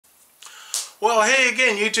Well, hey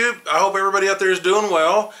again, YouTube. I hope everybody out there is doing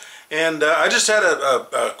well. And I just had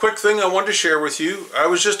a quick thing I wanted to share with you. I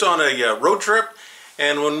was just on a road trip,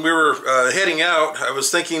 and when we were heading out, I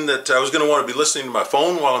was thinking that I was going to want to be listening to my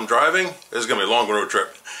phone while I'm driving. This is going to be a long road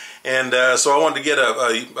trip. And so I wanted to get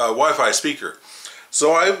a Wi-Fi speaker.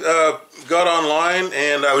 So I got online,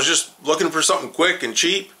 and I was just looking for something quick and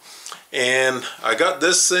cheap. And I got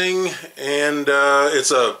this thing, and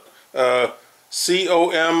it's a C-O-M-I-S-O,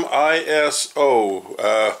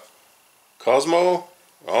 Cosmo,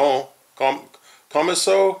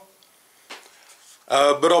 Comiso,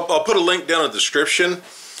 but I'll put a link down in the description,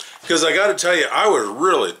 because I got to tell you, I was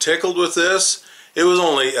really tickled with this. It was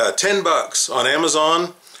only 10 bucks on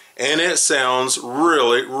Amazon, and it sounds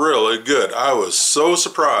really, really good. I was so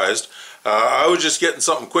surprised. I was just getting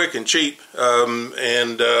something quick and cheap,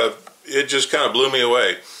 and it just kind of blew me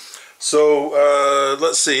away. So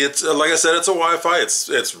let's see, it's like I said, it's a Wi-Fi.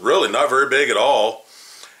 It's really not very big at all,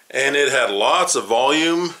 and it had lots of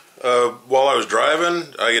volume while I was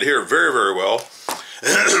driving. I could hear it very, very well.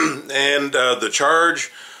 And the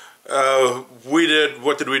charge,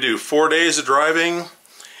 what did we do? 4 days of driving,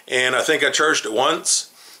 and I think I charged it once.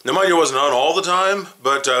 Now, mind you, it wasn't on all the time,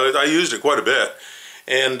 but I used it quite a bit.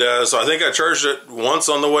 And so I think I charged it once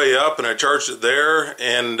on the way up, and I charged it there,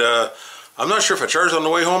 and I'm not sure if I charged on the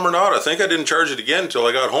way home or not. I think I didn't charge it again until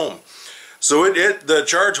I got home. So the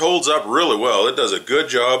charge holds up really well. It does a good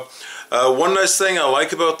job. One nice thing I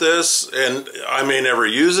like about this, and I may never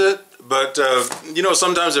use it, but you know,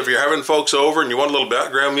 sometimes if you're having folks over and you want a little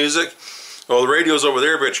background music, well, the radio's over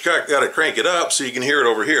there, but you got to crank it up so you can hear it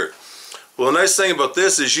over here. Well, the nice thing about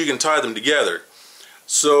this is you can tie them together.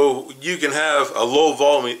 So you can have a low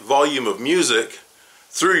volume of music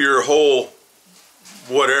through your whole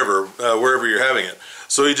whatever, wherever you're having it.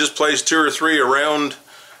 So you just place 2 or 3 around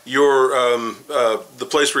your the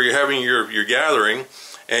place where you're having your gathering,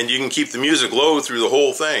 and you can keep the music low through the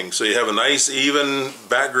whole thing. So you have a nice even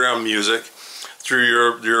background music through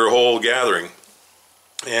your whole gathering.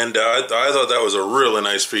 And I thought that was a really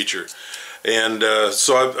nice feature. And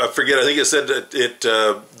so I forget, I think it said that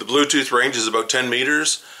the Bluetooth range is about 10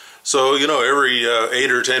 meters. So, you know, every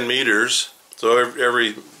 8 or 10 meters, so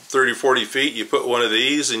every 30, 40 feet, you put one of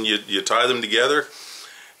these and you tie them together,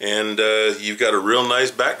 and you've got a real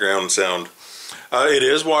nice background sound. It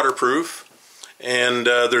is waterproof, and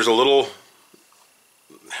there's a little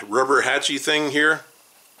rubber hatchy thing here.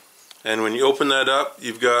 And when you open that up,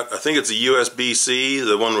 you've got, I think it's a USB-C,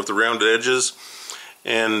 the one with the rounded edges.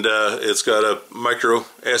 And it's got a micro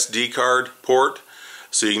SD card port,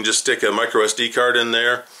 so you can just stick a micro SD card in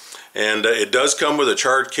there. And it does come with a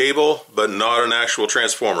charged cable, but not an actual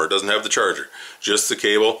transformer. It doesn't have the charger, just the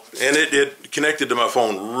cable. And it connected to my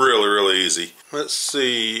phone really, really easy. Let's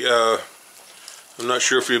see, I'm not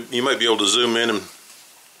sure if you might be able to zoom in and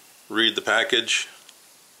read the package.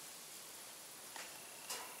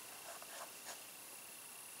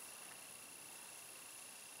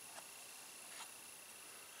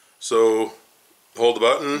 So, hold the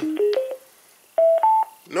button.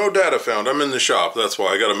 No data found. I'm in the shop. That's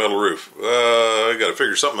why I got a metal roof. I got to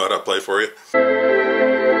figure something out how to play for you.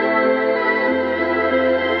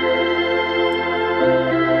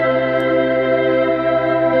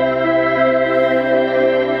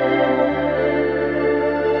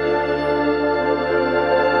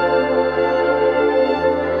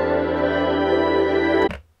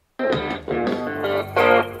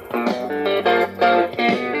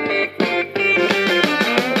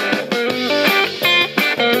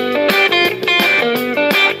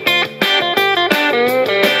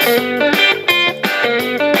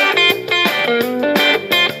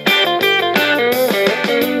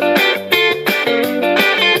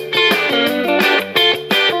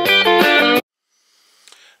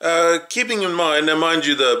 Keeping in mind, now mind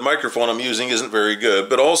you, the microphone I'm using isn't very good,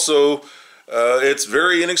 but also it's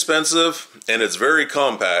very inexpensive and it's very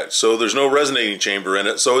compact, so there's no resonating chamber in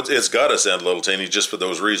it, so it's got to sound a little tiny just for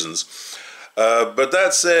those reasons. But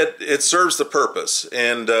that said, it serves the purpose,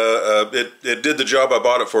 and it did the job I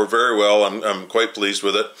bought it for very well. I'm quite pleased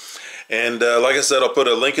with it. And like I said, I'll put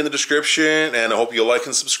a link in the description, and I hope you'll like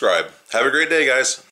and subscribe. Have a great day, guys.